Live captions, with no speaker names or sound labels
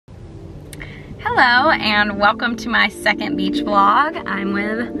Hello and welcome to my second beach vlog. I'm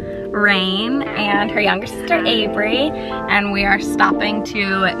with Rayn and her younger sister Abrie, and we are stopping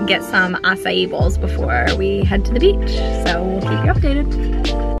to get some acai bowls before we head to the beach. So we'll keep you updated.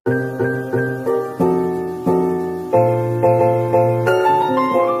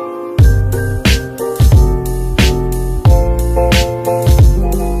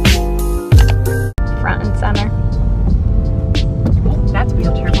 Front and center. That's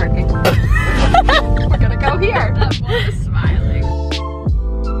wheelchair parking. We're gonna go here. That boy is smiling.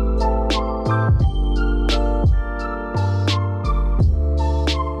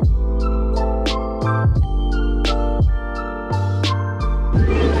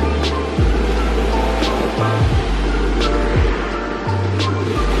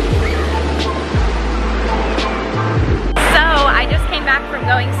 So I just came back from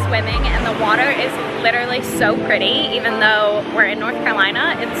going swimming and the water is literally so pretty. Even though we're in North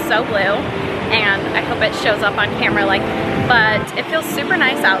Carolina, it's so blue, and I hope it shows up on camera, but it feels super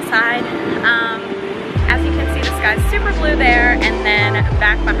nice outside. As you can see, the sky's super blue there, and then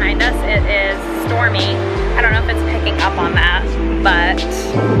back behind us it is stormy. I don't know if it's picking up on that, but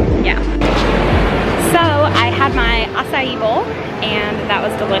yeah. So I had my acai bowl and that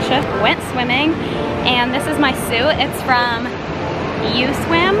was delicious. Went swimming, and this is my suit. It's from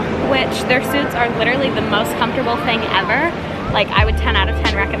Swim, which their suits are literally the most comfortable thing ever. Like, I would 10 out of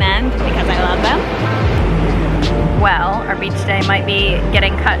 10 recommend because I love them. Well, our beach day might be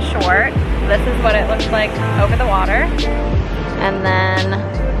getting cut short. This is what it looks like over the water. And then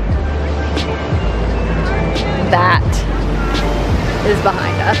that is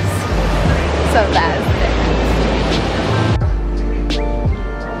behind us. So that is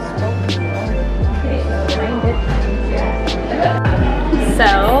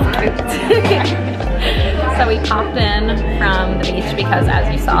So we popped in from the beach because,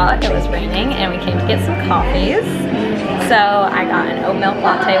 as you saw, it was raining, and we came to get some coffees. So I got an oat milk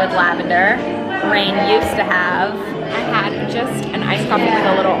latte with lavender. Rayn used to have. I had just an iced coffee with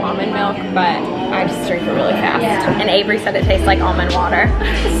a little almond milk, but I just drink it really fast. And Abrie said it tastes like almond water.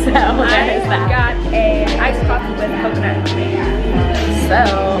 So there's that. I got a iced coffee with coconut. So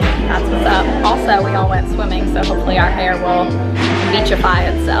that's what's up. Also, we all went swimming, so hopefully our hair will beachify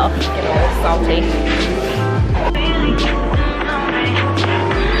itself. Get a little salty.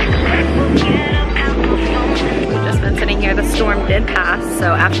 We've just been sitting here. The storm did pass,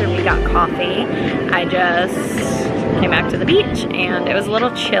 so after we got coffee, I just came back to the beach, and it was a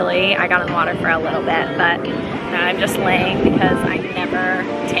little chilly. I got in the water for a little bit, but now I'm just laying because I never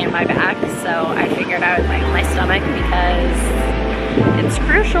tan my back, so I figured I would lay on my stomach because it's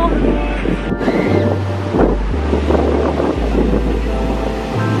crucial.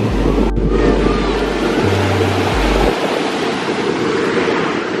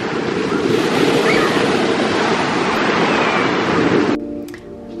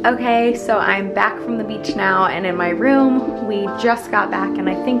 Okay, so I'm back from the beach now and in my room. We just got back and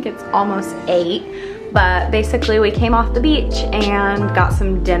I think it's almost 8, but basically we came off the beach and got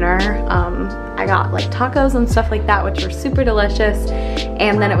some dinner. I got like tacos and stuff like that, which were super delicious,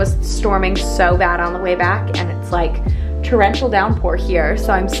 and then it was storming so bad on the way back, and it's like torrential downpour here,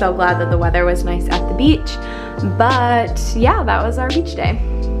 so I'm so glad that the weather was nice at the beach. But yeah, that was our beach day.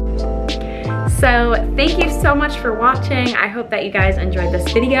 So thank you so much for watching. I hope that you guys enjoyed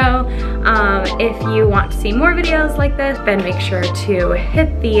this video. If you want to see more videos like this, then make sure to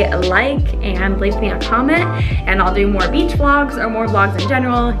hit the like and leave me a comment, and I'll do more beach vlogs or more vlogs in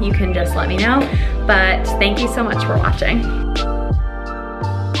general. You can just let me know. But thank you so much for watching.